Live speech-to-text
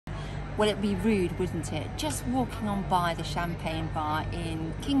well, it'd be rude, wouldn't it? Just walking on by the Champagne Bar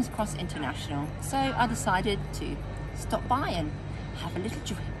in King's Cross International. So I decided to stop by and have a little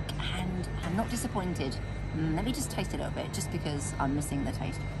drink, and I'm not disappointed. Let me just taste a little bit, just because I'm missing the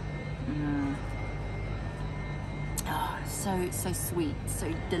taste. Oh, so sweet,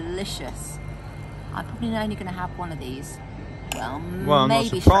 so delicious. I'm probably only going to have one of these. Well, I'm maybe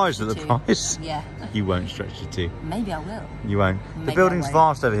not surprised at the two. price. Yeah. You won't stretch it to. Maybe I will. You won't. Maybe The building's I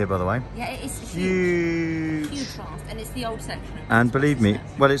won't. vast over here, by the way. Yeah, it's Huge. huge vast, and it's the old section. And believe me,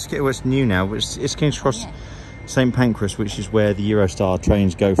 well, it's new now. It's King's Cross, St Pancras, which is where the Eurostar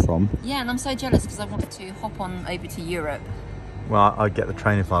trains go from. Yeah, and I'm so jealous because I want to hop on over to Europe. Well, I'd get the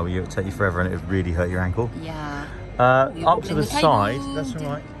train if I were you. It'd take you forever and it'd really hurt your ankle. Yeah. Up to the side, table. that's all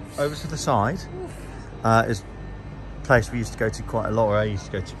right. Over to the side is a place we used to go to quite a lot, or I used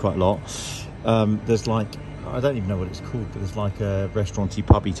to go to quite a lot. There's like, I don't even know what it's called, but there's like a restauranty,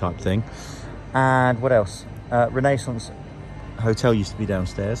 pubby type thing. And what else? Renaissance Hotel used to be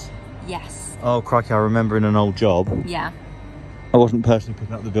downstairs. Yes. Oh, crikey, I remember in an old job. Yeah. I wasn't personally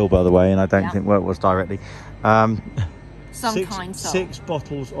picking up the bill, by the way, and I don't think where it was directly. Six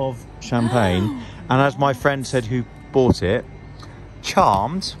bottles of champagne, and as my friend said who bought it,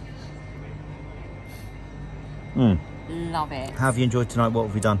 charmed. Love it. How have you enjoyed tonight? What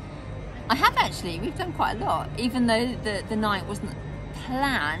have we done? I have actually. We've done quite a lot, even though the night wasn't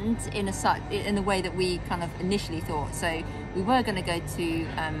planned in a way that we kind of initially thought. So we were going to go to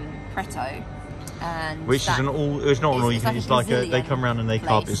Preto, and which is an all. It's not an all. It's like they come around and they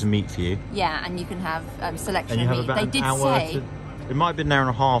carve it as a meat for you. Yeah, and you can have selection and you have of meat. about They an did hour say it might be an hour and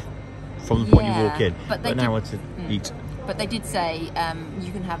a half from the point you walk in, but an hour to eat. But they did say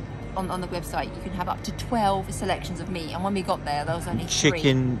you can have on the website you can have up to 12 selections of meat, and when we got there was only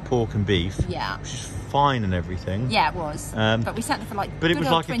chicken, 3. pork, and beef. Yeah, which is fine and everything. Yeah, it was. But we sat there for like. But it was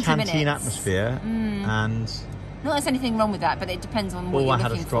like a canteen minutes. atmosphere, and. Not there's anything wrong with that, but it depends on what you're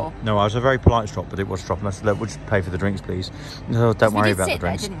looking for. No, I was a very polite strop, but it was strop, and I said, "Look, we'll just pay for the drinks, please." No, don't worry about the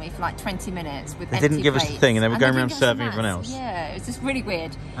drinks. There, didn't we, for like 20 minutes with They didn't give us the thing, and they were going around serving everyone else. Yeah, it was just really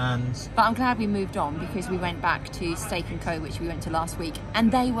weird. But I'm glad we moved on because we went back to Steak & Co, which we went to last week,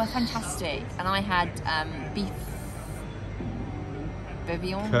 and they were fantastic. And I had beef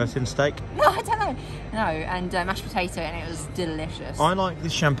bourguignon. Curtain steak? No, I don't know. No, and mashed potato, and it was delicious. I like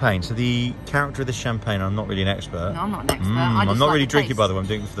this champagne. So the character of this champagne, I'm not really an expert. No, I'm not an expert. I'm not really drinking, by the way. I'm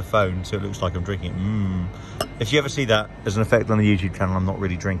doing it for the phone, so it looks like I'm drinking it. If you ever see that as an effect on the YouTube channel, I'm not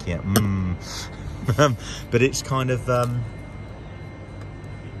really drinking it. But it's kind of...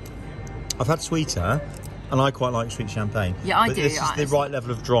 I've had sweeter, and I quite like sweet champagne. Yeah, I do. This is the right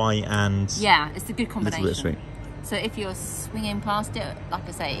level of dry and... Yeah, it's a good combination. A little bit sweet. So if you're swinging past it, like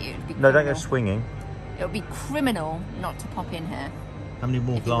I say, it would be criminal. No, don't go swinging. It would be criminal not to pop in here. How many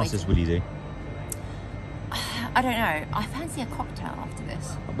more glasses will you do? I don't know. I fancy a cocktail after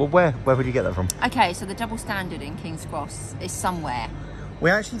this. Well, where would you get that from? Okay, so the double standard in King's Cross is somewhere.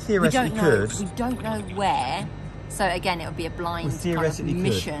 We actually theoretically could. We don't know where. So again, it would be a blind kind of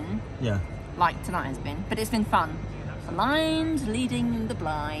mission. Yeah. Like tonight has been. But it's been fun. Blind leading the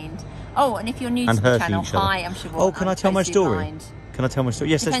blind. Oh, and if you're new to the channel, hi, I'm Siobhan. Oh, can I tell my story? Blind. Can I tell my story?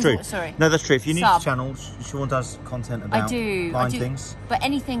 Yes, that's true. Sorry. No, that's true. If you're new to the channel, Siobhan does content about blind things. But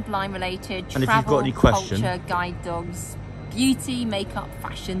anything blind related, and travel, if you've got any questions, culture, guide dogs, beauty, makeup,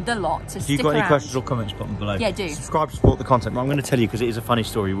 fashion, the lot. So if you've got any questions or comments, put them below. Yeah, do. Subscribe to support the content. I'm going to tell you because it is a funny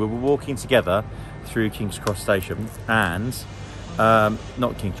story. We were walking together through King's Cross Station and...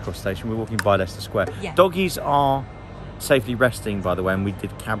 not King's Cross Station, we're walking by Leicester Square. Yeah. Doggies are safely resting, by the way, and we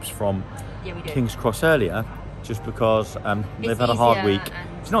did cabs from King's Cross earlier just because they've had a hard week.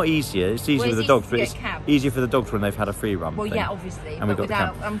 It's not easier, it's easier for the dogs, but it's easier for the dogs when they've had a free run. Well, yeah, obviously, and we got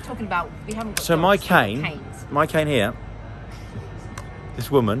without, I'm talking about, we haven't got so dogs, my cane here, this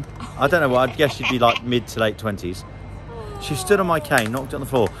woman, I don't know what, I'd guess she'd be like mid to late 20s. She stood on my cane, knocked it on the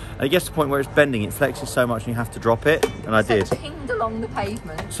floor, and it gets to the point where it's bending, it flexes so much and you have to drop it, and I did. Pinged along the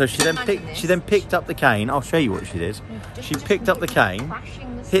pavement. So she then picked up the cane. I'll show you what she did. She picked up the cane,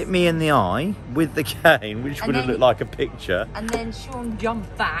 hit me in the eye with the cane, which would have looked like a picture. And then Sean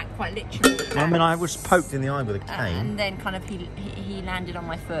jumped back, quite literally. I mean, I was poked in the eye with a cane. And then kind of he landed on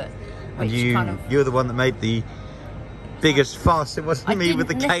my foot. And you're the one that made the biggest fuss. It wasn't me with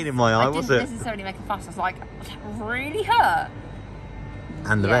the cane in my eye, was it? I didn't necessarily make a fuss. I was like, that really hurt.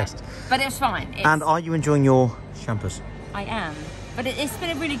 And the rest. But it was fine. And are you enjoying your champers? I am. But it's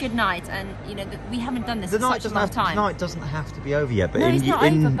been a really good night, and you know we haven't done this for such a long time. The night doesn't have to be over yet, but no, it's not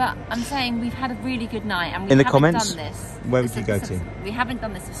over. But I'm saying we've had a really good night, and we haven't done this. Where would you go to? We haven't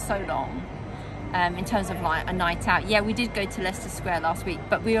done this for so long, in terms of like a night out. Yeah, we did go to Leicester Square last week,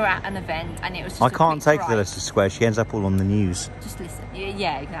 but we were at an event and it was just I a can't quick take her to ride. Leicester Square. She ends up all on the news. Just listen.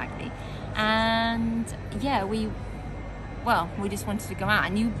 Yeah, exactly. And yeah, we just wanted to go out,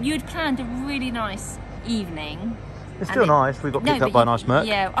 and you had planned a really nice evening. It's still nice. We got picked up by a nice Merc.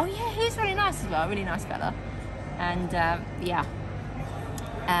 Yeah. Oh yeah, he was really nice as well. Really nice fella. And yeah.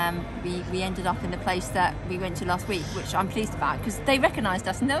 We ended up in the place that we went to last week, which I'm pleased about because they recognised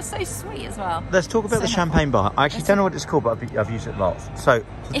us and they were so sweet as well. Let's talk about the champagne bar. I actually don't know what it's called, but I've used it lots. So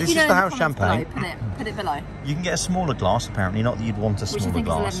this is the house champagne. Below, put it below. You can get a smaller glass apparently. Not that you'd want a Which I smaller think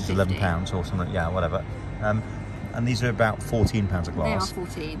is glass. It's £11 or something. Yeah, whatever. And these are about £14 a glass. They are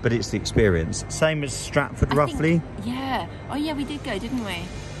 14. But it's the experience. Same as Stratford, roughly. Yeah. Oh yeah, we did go, didn't we?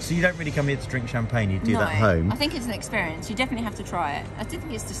 So you don't really come here to drink champagne. You do that at No, home. I think it's an experience. You definitely have to try it. I do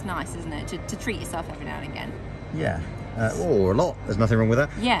think it's just nice, isn't it, to treat yourself every now and again. Yeah. Or a lot. There's nothing wrong with that.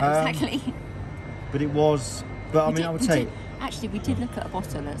 Yeah, exactly. But it was. But I mean, I would say. Actually, we did look at a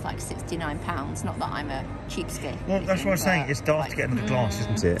bottle that's like £69. Not that I'm a cheapskate. Well, that's what I'm saying. It's daft to get another glass,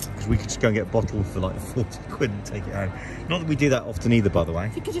 isn't it? Because we could just go and get a bottle for like 40 quid and take it home. Not that we do that often either, by the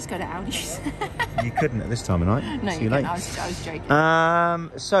way. You could just go to Aldi's. You couldn't at this time of night. No, See you later. couldn't. I was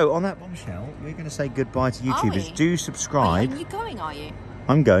joking. So on that bombshell, we're going to say goodbye to YouTubers. we? Do subscribe. Are you going, are you?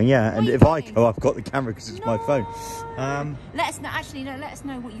 I'm going, yeah. And are you if I going? go, I've got the camera because it's my phone. Let us know. Actually, no. Let us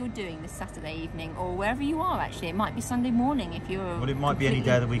know what you're doing this Saturday evening, or wherever you are. Actually, it might be Sunday morning if you're. Well, it might be any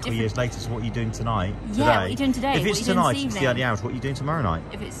day of the week or years later. So what are you doing tonight? Yeah, today? what are you doing today? If What it's are you doing tonight, this it's the evening? early hours. What are you doing tomorrow night?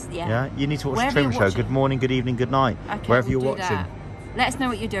 If it's Yeah, you need to watch Wherever the Truman you're Show. watching. Good morning, good evening, good night. Okay, Wherever we'll you're do watching. that. Let us know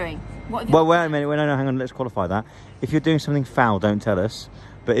what you're doing. What have you Well, wait a minute. No, hang on. Let's qualify that. If you're doing something foul, don't tell us.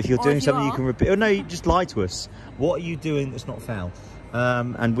 But if you're Or doing if you something you are. can repeat, oh no, you just lie to us. What are you doing that's not foul?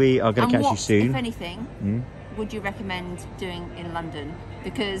 And we are going to catch you soon. If anything, would you recommend doing in London?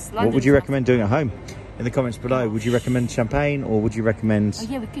 Because London. What would you recommend doing at home? In the comments below, would you recommend champagne or would you recommend Oh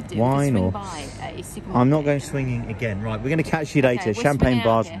yeah, we could do. wine? We could swing Or by a supermarket. I'm not going swinging again. Right, we're going to catch you later. we're Champagne swinging out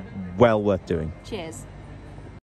bars, here. well worth doing. Cheers.